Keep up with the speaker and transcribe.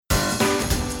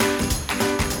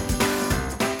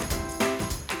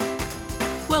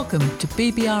Welcome to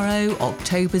BBRO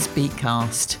October's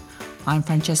Beatcast. I'm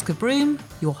Francesca Broom,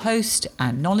 your host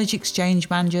and Knowledge Exchange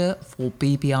Manager for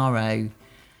BBRO.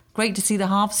 Great to see the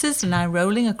harvesters are now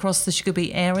rolling across the sugar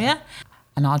beet area,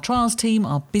 and our trials team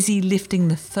are busy lifting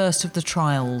the first of the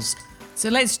trials. So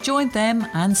let's join them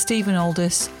and Stephen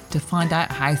Aldous to find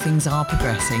out how things are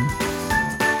progressing.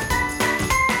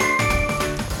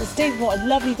 Steve, what a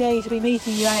lovely day to be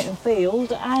meeting you out in the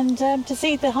field and to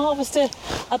see the harvester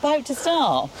about to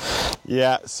start.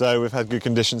 Yeah, so we've had good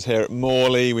conditions here at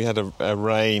Morley. We had a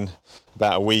rain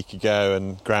about a week ago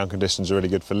and ground conditions are really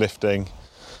good for lifting.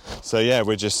 So yeah,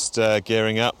 we're just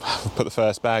gearing up. We put the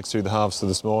first bags through the harvester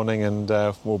this morning and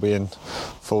we'll be in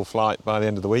full flight by the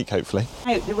end of the week, hopefully.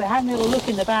 We're having a little look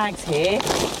in the bags here.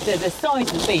 The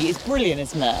size of the beet is brilliant,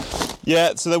 isn't it?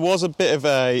 Yeah, so there was a bit of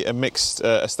a mixed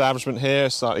establishment here,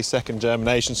 slightly second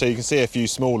germination, so you can see a few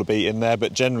smaller beet in there,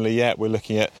 but generally, yeah, we're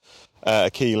looking at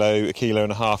a kilo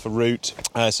and a half a root.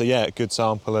 So yeah, a good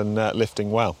sample and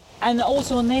lifting well. And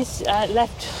also on this,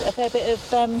 left a fair bit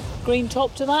of green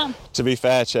top to that? To be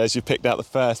fair, Ches, you picked out the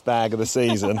first bag of the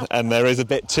season and there is a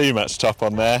bit too much top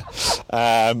on there.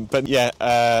 But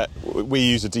yeah, we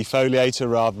use a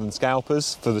defoliator rather than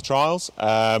scalpers for the trials.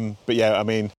 But yeah, I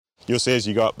mean, you'll see as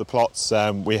you go up the plots,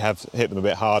 we have hit them a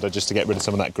bit harder just to get rid of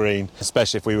some of that green.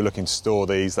 Especially if we were looking to store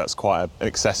these, that's quite an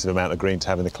excessive amount of green to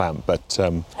have in the clamp. But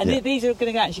and yeah. These are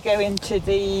going to actually go into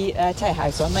the tear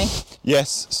house, aren't they?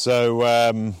 Yes.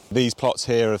 So these plots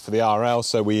here are for the RL.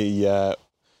 So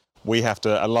we have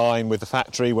to align with the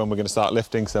factory when we're going to start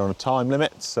lifting, because they're on a time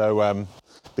limit. So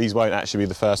these won't actually be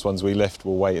the first ones we lift.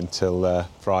 We'll wait until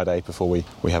Friday before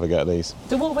we have a go at these.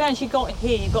 So what we actually got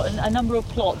here, you've got a number of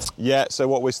plots. Yeah, so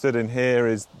what we're stood in here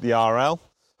is the RL.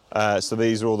 So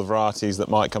these are all the varieties that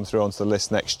might come through onto the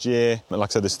list next year. And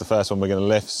like I said, this is the first one we're going to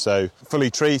lift. So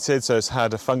fully treated, so it's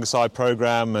had a fungicide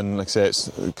programme, and like I say, it's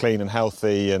clean and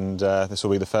healthy, and this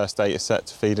will be the first data set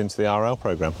to feed into the RL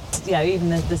programme. Yeah, even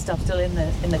the stuff still in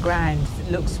the ground,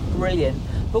 it looks brilliant.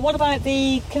 But what about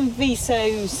the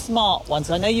Conviso Smart ones?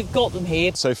 I know you've got them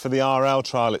here. So for the RL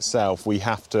trial itself, we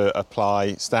have to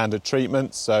apply standard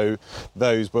treatments. So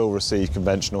those will receive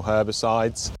conventional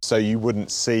herbicides. So you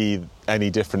wouldn't see any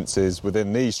differences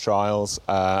within these trials.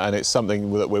 And it's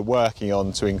something that we're working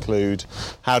on to include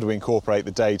how do we incorporate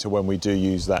the data when we do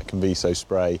use that Conviso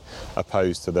spray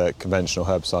opposed to the conventional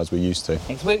herbicides we're used to.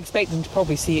 We're expecting to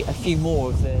probably see a few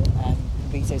more of the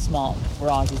Conviso Smart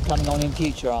varieties coming on in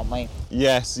future, aren't we?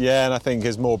 Yes, yeah, and I think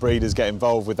as more breeders get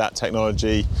involved with that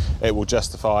technology, it will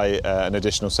justify an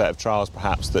additional set of trials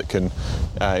perhaps that can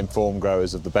inform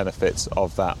growers of the benefits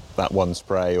of that one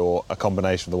spray, or a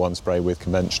combination of the one spray with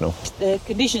conventional. The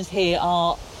conditions here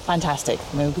are fantastic.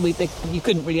 I mean, you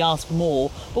couldn't really ask for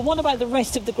more. But what about the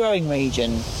rest of the growing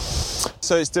region?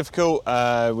 So it's difficult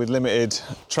with limited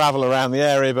travel around the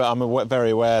area, but I'm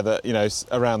very aware that, you know,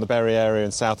 around the Bury area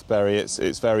and south of Bury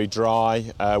it's very dry.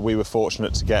 We were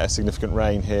fortunate to get a significant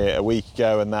rain here a week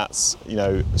ago, and that's, you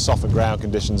know, softened ground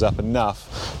conditions up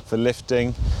enough for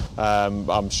lifting.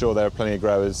 I'm sure there are plenty of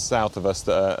growers south of us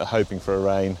that are hoping for a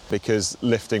rain, because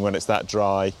lifting when it's that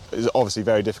dry is obviously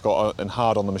very difficult and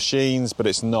hard on the machines, but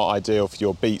it's not ideal for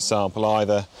your beet sample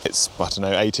either. It's,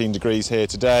 18 degrees here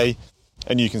today.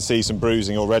 And you can see some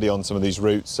bruising already on some of these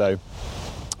roots, so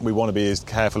we want to be as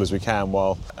careful as we can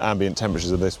while ambient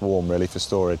temperatures are this warm, really, for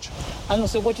storage. And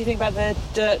also, what do you think about the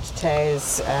dirt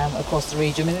tears across the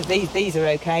region? I mean, these are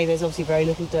okay. There's obviously very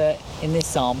little dirt in this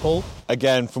sample.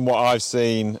 Again, from what I've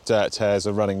seen, dirt tears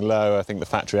are running low. I think the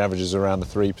factory average is around the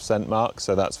 3% mark,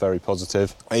 so that's very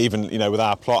positive. Even, you know, with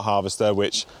our plot harvester,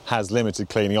 which has limited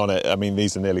cleaning on it, I mean,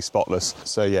 these are nearly spotless.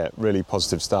 So, yeah, really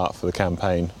positive start for the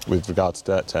campaign with regard to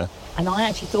dirt tear. And I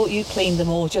actually thought you cleaned them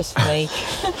all just for me.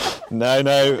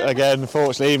 No, again,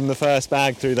 unfortunately, even the first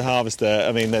bag through the harvester,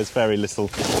 I mean, there's very little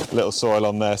soil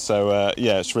on there, so,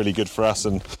 yeah, it's really good for us.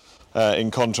 And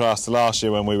in contrast to last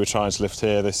year when we were trying to lift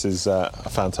here, this is a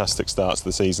fantastic start to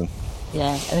the season.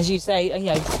 Yeah, and as you say, you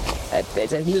know,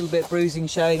 there's a little bit of bruising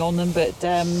showing on them, but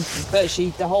virtually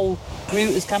the whole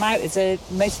root has come out.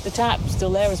 Most of the tap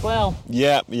still there as well.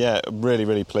 Yeah, really,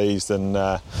 really pleased, and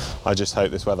I just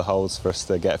hope this weather holds for us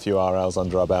to get a few RLs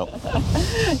under our belt.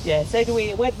 Yeah, so do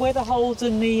we. Weather holds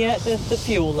and the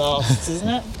fuel lasts, isn't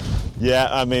it? Yeah,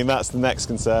 I mean, that's the next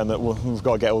concern, that we've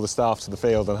got to get all the staff to the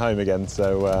field and home again,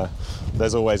 so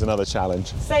there's always another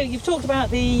challenge. So you've talked about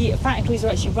the factories are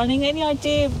actually running. Any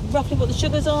idea roughly what the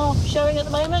sugars are showing at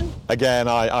the moment? Again,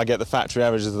 I get the factory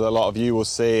averages that a lot of you will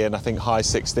see, and I think high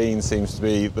 16 seems to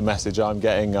be the message I'm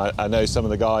getting. I know some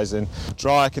of the guys in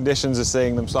drier conditions are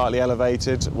seeing them slightly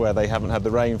elevated where they haven't had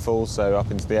the rainfall, so up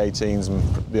into the 18s and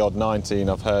the odd 19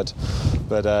 I've heard.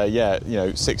 But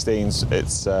 16s,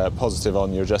 it's positive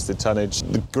on your adjusted tonnage.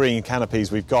 The green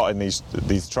canopies we've got in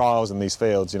these trials and these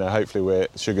fields, hopefully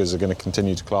sugars are going to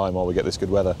continue to climb while we get this good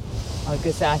weather. I was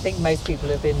going to say, I think most people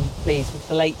have been pleased with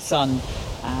the late sun.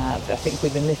 I think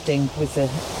we've been lifting with the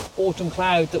autumn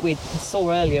cloud that we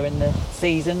saw earlier in the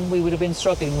season. We would have been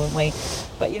struggling, wouldn't we?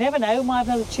 But you never know, might have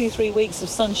another 2-3 weeks of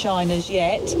sunshine as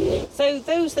yet. So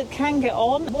those that can get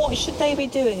on, what should they be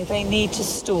doing if they need to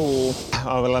store?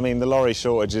 The lorry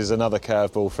shortage is another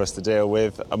curveball for us to deal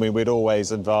with. We'd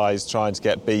always advise trying to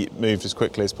get beet moved as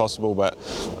quickly as possible, but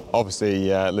obviously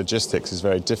logistics is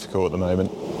very difficult at the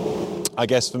moment. I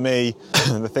guess for me,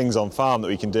 the things on farm that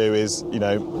we can do is,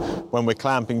 when we're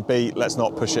clamping beet, let's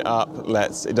not push it up.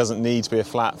 It doesn't need to be a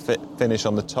flat finish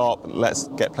on the top. Let's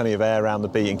get plenty of air around the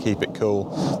beet and keep it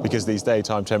cool, because these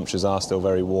daytime temperatures are still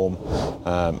very warm,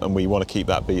 and we want to keep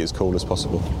that beet as cool as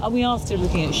possible. And we are still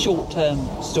looking at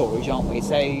short-term storage, aren't we?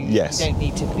 So yes. You don't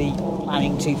need to be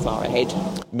planning too far ahead.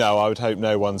 No, I would hope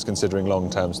no one's considering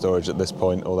long-term storage at this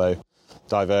point, although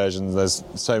diversions, there's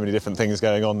so many different things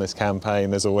going on this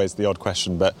campaign, there's always the odd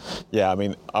question, but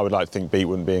I would like to think beet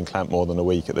wouldn't be in clamp more than a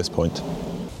week at this point.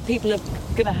 People are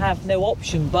going to have no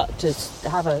option but to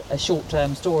have a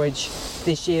short-term storage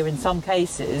this year in some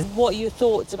cases. What are your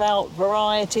thoughts about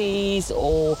varieties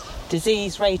or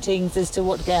disease ratings as to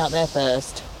what to get out there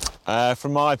first?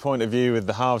 From my point of view, with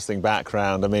the harvesting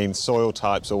background, soil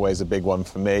type's always a big one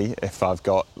for me. If I've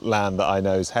got land that I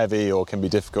know is heavy or can be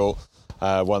difficult,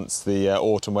 once the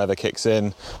autumn weather kicks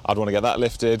in, I'd want to get that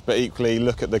lifted, but equally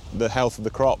look at the health of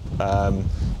the crop.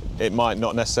 It might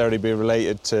not necessarily be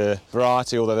related to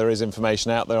variety, although there is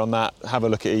information out there on that. Have a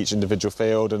look at each individual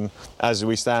field, and as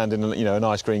we stand in a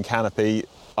nice green canopy,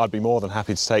 I'd be more than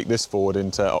happy to take this forward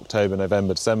into October,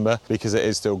 November, December, because it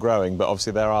is still growing. But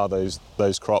obviously there are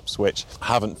those crops which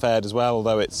haven't fared as well,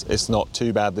 although it's not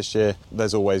too bad this year.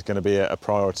 There's always going to be a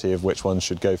priority of which ones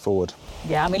should go forward.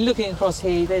 Yeah, looking across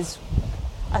here, there's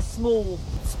a small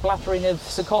splattering of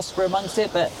Cercospora amongst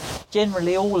it, but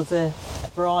generally all of the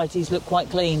varieties look quite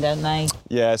clean, don't they?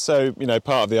 Yeah, so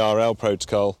part of the RL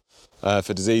protocol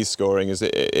for disease scoring is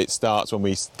it starts when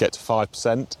we get to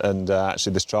 5%, and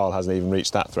actually this trial hasn't even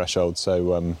reached that threshold,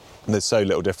 so there's so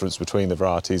little difference between the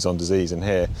varieties on disease in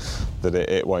here that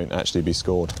it won't actually be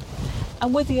scored.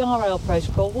 And with the RL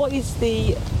protocol, what is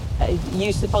the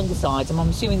use of fungicides? I'm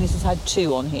assuming this has had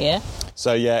 2 on here.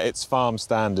 So it's farm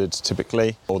standard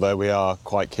typically, although we are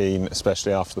quite keen,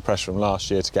 especially after the pressure from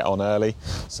last year, to get on early.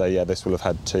 So this will have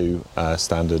had 2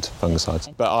 standard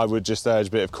fungicides. But I would just urge a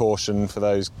bit of caution for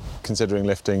those considering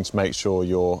lifting to make sure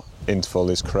your interval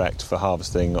is correct for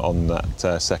harvesting on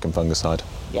that second fungicide.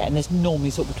 Yeah, and there's normally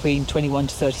sort of between 21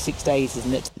 to 36 days,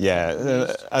 isn't it?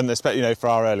 Yeah, and especially for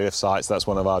our early lift sites, that's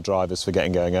one of our drivers for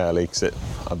getting going early, because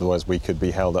otherwise we could be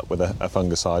held up with a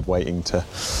fungicide waiting to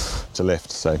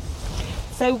lift. So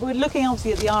we're looking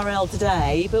obviously at the RL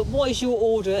today, but what is your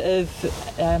order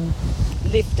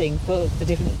of lifting for the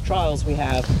different trials we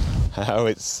have?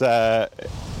 It's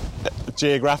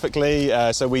geographically,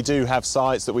 so we do have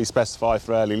sites that we specify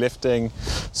for early lifting,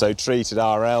 so treated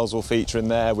RLs will feature in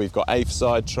there. We've got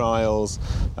aphicide trials,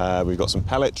 we've got some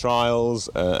pellet trials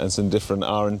and some different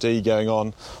R&D going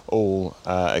on, all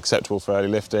acceptable for early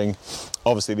lifting.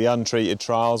 Obviously the untreated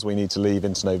trials we need to leave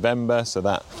into November, so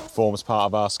that forms part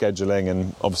of our scheduling,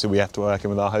 and obviously we have to work in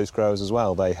with our host growers as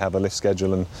well. They have a lift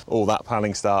schedule and all that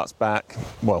planning starts back.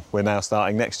 Well, we're now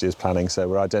starting next year's planning, so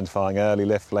we're identifying early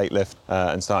lift, late lift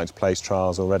and starting to place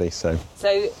trials already. So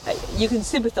you can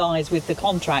sympathise with the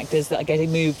contractors that are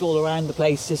getting moved all around the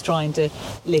place just trying to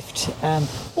lift.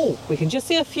 We can just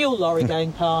see a fuel lorry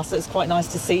going past. That's quite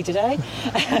nice to see today.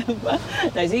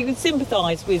 So you can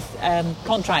sympathise with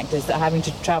contractors that are having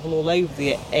to travel all over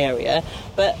the area,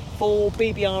 but for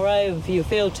BBRO and for your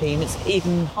field team it's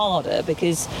even harder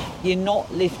because you're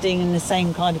not lifting in the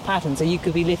same kind of pattern. So you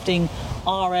could be lifting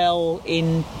RL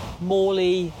in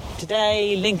Morley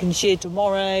today, Lincolnshire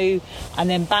tomorrow, and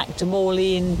then back to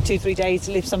Morley in 2-3 days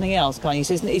to lift something else, can't you?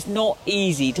 So it's not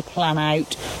easy to plan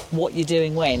out what you're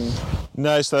doing when.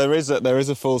 No, so there is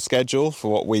a full schedule for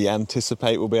what we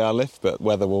anticipate will be our lift, but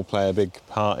weather will play a big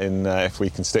part in if we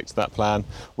can stick to that plan.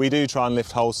 We do try and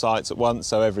lift whole sites at once,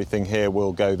 so everything here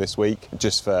will go this week,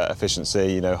 just for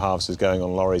efficiency, harvesters going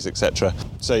on lorries, etc.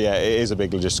 So yeah, it is a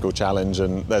big logistical challenge,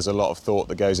 and there's a lot of thought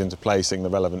that goes into placing the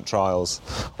relevant trials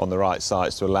on the right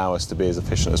sites to allow us to be as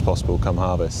efficient as possible come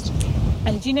harvest.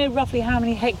 And do you know roughly how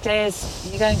many hectares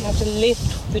you're going to have to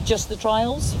lift for just the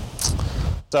trials?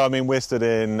 So, we're stood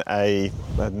in a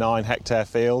 9-hectare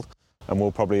field, and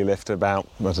we'll probably lift about,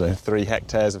 3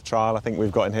 hectares of trial I think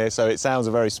we've got in here. So it sounds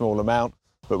a very small amount,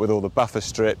 but with all the buffer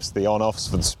strips, the on-offs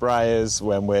for the sprayers,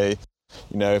 when we're,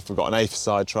 if we've got an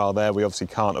aphicide trial there, we obviously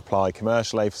can't apply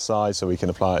commercial aphicide, so we can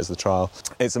apply it as the trial.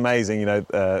 It's amazing,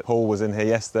 Paul was in here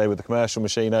yesterday with the commercial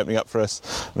machine opening up for us,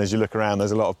 and as you look around,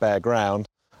 there's a lot of bare ground.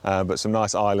 But some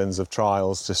nice islands of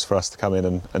trials just for us to come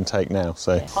in and take now.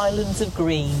 So islands of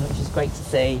green, which is great to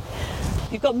see.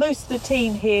 You've got most of the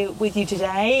team here with you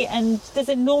today, and does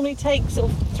it normally take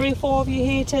sort of 3 or 4 of you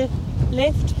here to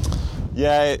lift?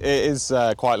 Yeah, it is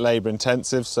quite labour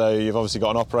intensive. So you've obviously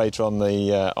got an operator on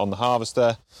the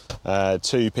harvester,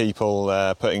 2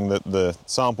 people putting the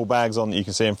sample bags on that you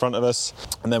can see in front of us,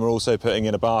 and then we're also putting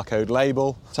in a barcode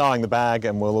label, tying the bag,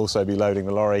 and we'll also be loading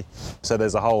the lorry. So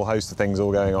there's a whole host of things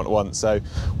all going on at once. So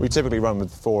we typically run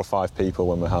with 4 or 5 people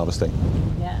when we're harvesting.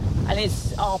 Yeah, and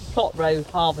it's our plot row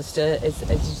harvester, as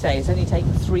you say, it's only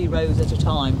taking 3 rows at a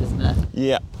time, isn't it?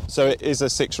 Yeah. So it is a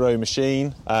 6-row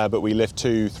machine, but we lift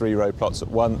 2 3-row plots at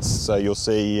once. So you'll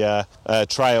see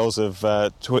trails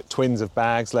of twins of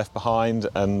bags left behind,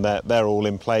 and they're all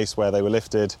in place where they were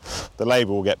lifted. The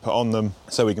label will get put on them,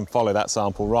 so we can follow that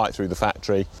sample right through the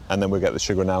factory, and then we'll get the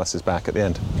sugar analysis back at the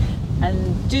end.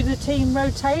 And do the team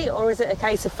rotate, or is it a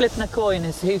case of flipping a coin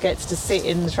as to who gets to sit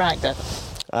in the tractor?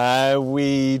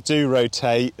 We do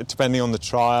rotate depending on the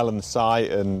trial and the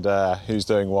site and who's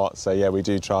doing what. So yeah, we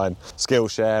do try and skill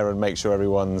share and make sure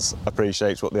everyone's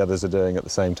appreciates what the others are doing at the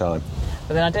same time.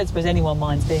 But then I don't suppose anyone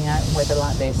minds being out in weather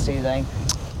like this, do they?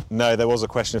 No, there was a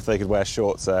question if they could wear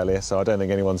shorts earlier, so I don't think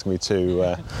anyone's going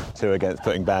to be too against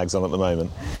putting bags on at the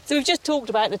moment. So we've just talked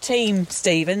about the team,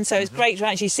 Stephen, so it's great to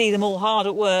actually see them all hard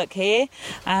at work here.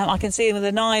 I can see them with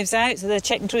the knives out, so they're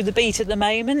checking through the beat at the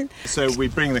moment. So we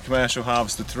bring the commercial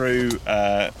harvester through,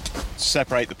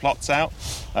 separate the plots out,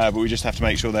 but we just have to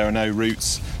make sure there are no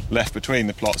roots left between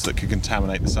the plots that could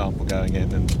contaminate the sample going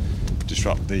in and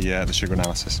disrupt the sugar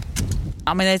analysis.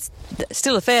 There's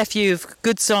still a fair few of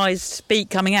good-sized beet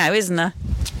coming out, isn't there?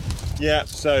 Yeah,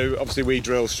 so obviously we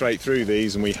drill straight through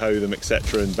these and we hoe them,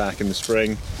 etc., and back in the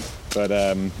spring.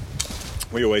 But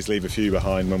we always leave a few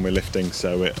behind when we're lifting,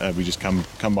 so we just come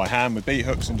by hand with beet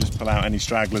hooks and just pull out any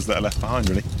stragglers that are left behind,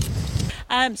 really.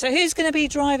 So who's going to be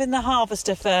driving the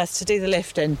harvester first to do the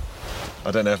lifting? I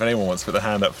don't know if anyone wants to put their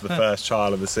hand up for the first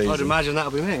trial of the season. I'd imagine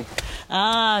that'll be me.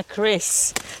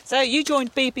 Chris. So you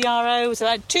joined BBRO, so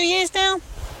about 2 years now?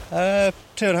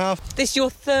 2.5. This is your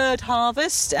 3rd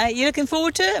harvest. You looking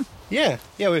forward to it? Yeah,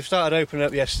 we've started opening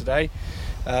up yesterday.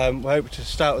 We're hoping to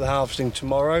start with the harvesting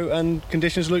tomorrow, and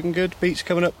conditions are looking good. Beets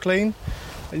coming up clean,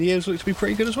 and yields look to be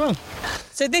pretty good as well.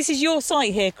 So this is your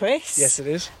site here, Chris? Yes, it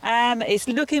is. It's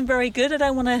looking very good. I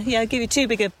don't want to give you too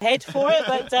big a head for it,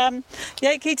 but can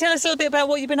you tell us a little bit about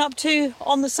what you've been up to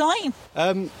on the site?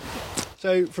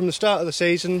 So from the start of the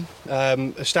season,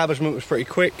 establishment was pretty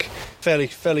quick,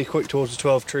 fairly quick towards the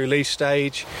 12 true lease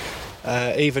stage.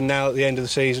 Even now at the end of the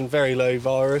season, very low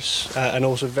virus and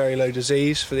also very low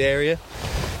disease for the area.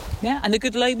 Yeah, and a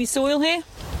good loamy soil here?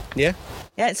 Yeah.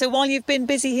 Yeah, so while you've been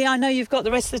busy here, I know you've got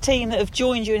the rest of the team that have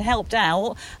joined you and helped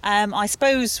out. I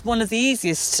suppose one of the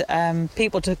easiest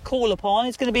people to call upon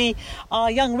is going to be our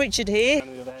young Richard here.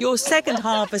 Your 2nd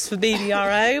harvest for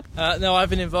BBRO. No, I've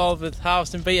been involved with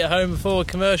harvesting beet at home before with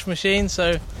commercial machines,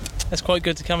 so it's quite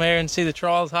good to come here and see the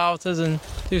trials harvesters and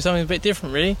do something a bit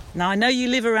different, really. Now, I know you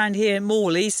live around here in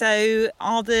Morley, so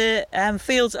are the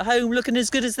fields at home looking as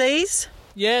good as these?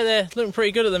 Yeah, they're looking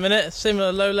pretty good at the minute.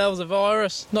 Similar low levels of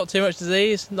virus, not too much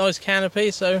disease, nice canopy,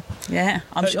 so... Yeah,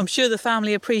 I'm sure the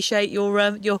family appreciate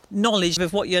your knowledge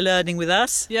of what you're learning with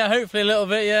us. Yeah, hopefully a little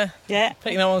bit, yeah. Yeah.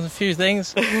 Picking up on a few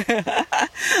things.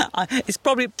 It's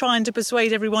probably trying to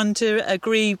persuade everyone to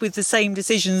agree with the same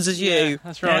decisions as you. Yeah,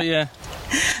 that's right, yeah.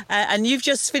 And you've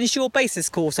just finished your basis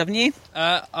course, haven't you?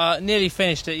 Nearly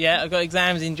finished it, yeah. I've got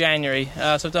exams in January,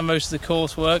 so I've done most of the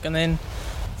coursework, and then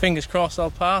fingers crossed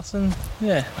I'll pass, and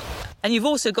yeah. And you've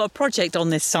also got a project on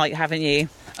this site, haven't you?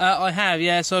 I have,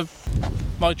 yeah. So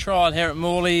my trial here at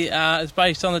Morley is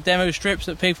based on the demo strips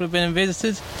that people have been and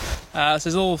visited. So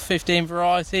there's all 15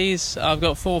 varieties. I've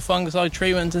got 4 fungicide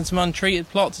treatments and some untreated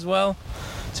plots as well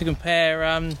to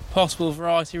compare possible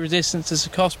variety resistance to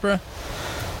Cercospora.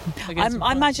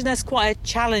 I imagine that's quite a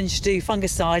challenge to do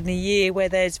fungicide in a year where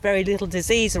there's very little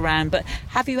disease around, but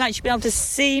have you actually been able to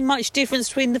see much difference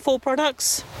between the 4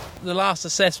 products? The last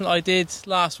assessment I did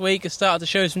last week has started to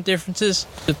show some differences.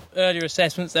 The earlier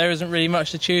assessments, there isn't really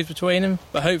much to choose between them,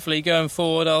 but hopefully going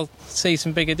forward I'll see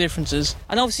some bigger differences.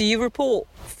 And obviously your report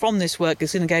from this work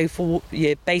is going to go for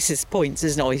your basis points,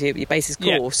 isn't it, your basis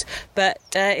course. Yeah.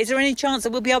 But is there any chance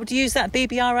that we'll be able to use that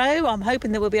BBRO? I'm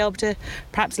hoping that we'll be able to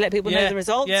perhaps let people know the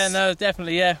results. Yeah, no,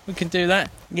 definitely, we can do that.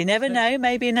 You never know,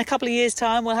 maybe in a couple of years'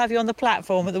 time we'll have you on the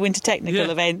platform at the Winter Technical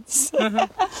events.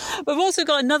 We've also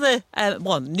got another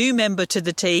new member to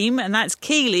the team, and that's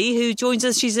Keely, who joins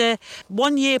us. She's a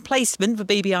 1-year placement for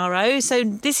BBRO, so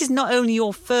this is not only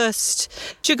your first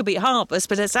sugar beet harvest,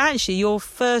 but it's actually your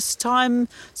first time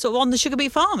sort of on the sugar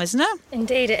beet farm, isn't it?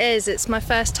 Indeed it is. It's my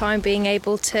first time being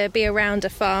able to be around a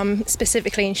farm,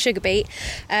 specifically in sugar beet.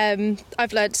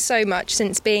 I've learned so much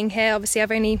since being here. Obviously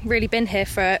I've only really been here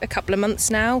for a couple of months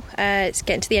now. It's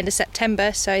getting to the end of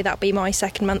September, so that'll be my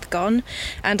 2nd month gone,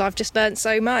 and I've just learned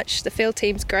so much. The field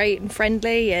team's great and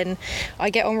friendly, and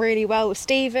I get on really well with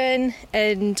Stephen,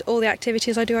 and all the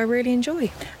activities I do I really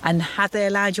enjoy. And have they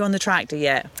allowed you on the tractor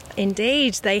yet?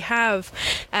 Indeed, they have.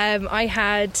 I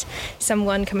had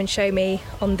someone come and show me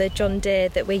on the John Deere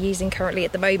that we're using currently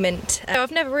at the moment.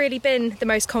 I've never really been the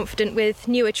most confident with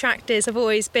newer tractors. I've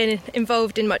always been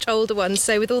involved in much older ones,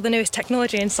 so with all the newest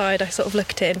technology inside I sort of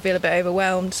look at it and feel a bit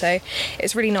overwhelmed, so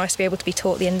it's really nice to be able to be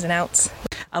taught the ins and outs.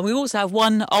 And we also have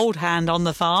one old hand on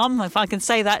the farm, if I can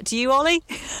say that to you, Ollie.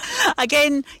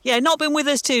 Again, not been with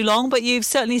us too long, but you've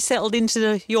certainly settled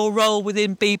into your role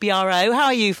within BBRO. How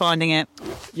are you finding it?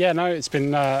 Yeah, no, it's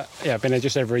been been here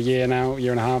just over a year now,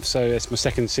 year and a half, so it's my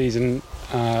 2nd season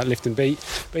lifting beet.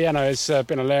 But it's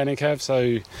been a learning curve,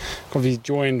 so probably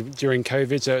joined during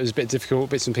COVID, so it was a bit difficult,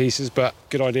 bits and pieces, but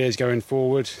good ideas going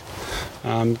forward.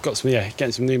 Got some,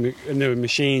 getting some newer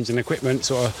machines and equipment,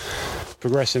 sort of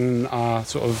progressing our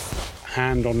sort of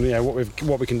hand on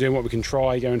what we can do and what we can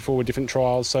try going forward, different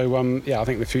trials. So I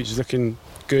think the future's looking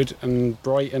good and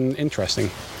bright and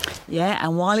interesting. Yeah,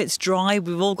 and while it's dry,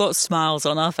 we've all got smiles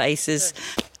on our faces.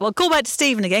 Well, call back to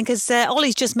Stephen again, because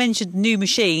Ollie's just mentioned new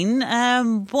machine.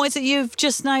 What is it you've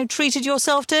just now treated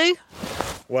yourself to?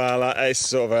 Well, it's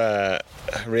sort of a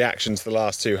reaction to the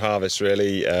last 2 harvests,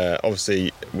 really.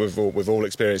 Obviously, we've all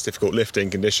experienced difficult lifting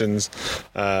conditions,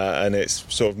 and it's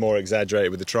sort of more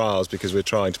exaggerated with the trials because we're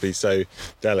trying to be so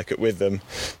delicate with them.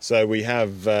 So we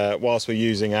have, whilst we're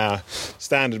using our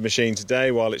standard machine today,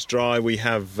 while it's dry, we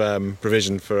have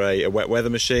provision for a wet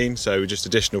weather machine, so just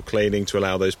additional cleaning to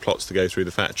allow those plots to go through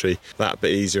the factory. That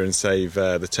bit easier and save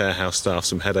the tear house staff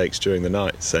some headaches during the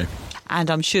night. So. And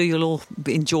I'm sure you'll all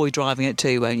enjoy driving it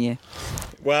too, won't you?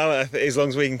 Well, as long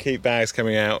as we can keep bags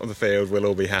coming out of the field, we'll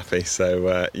all be happy.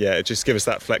 So, just give us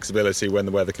that flexibility when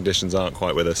the weather conditions aren't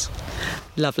quite with us.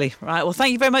 Lovely. Right, well,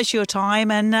 thank you very much for your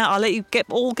time, and I'll let you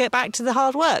all get back to the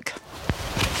hard work.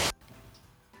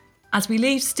 As we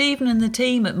leave Stephen and the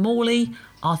team at Morley,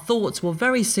 our thoughts will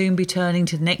very soon be turning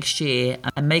to next year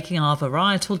and making our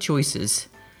varietal choices.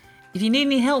 If you need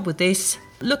any help with this,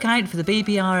 look out for the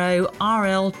BBRO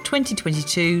RL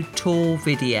 2022 tour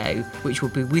video, which will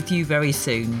be with you very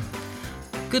soon.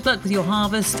 Good luck with your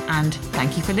harvest, and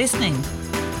thank you for listening.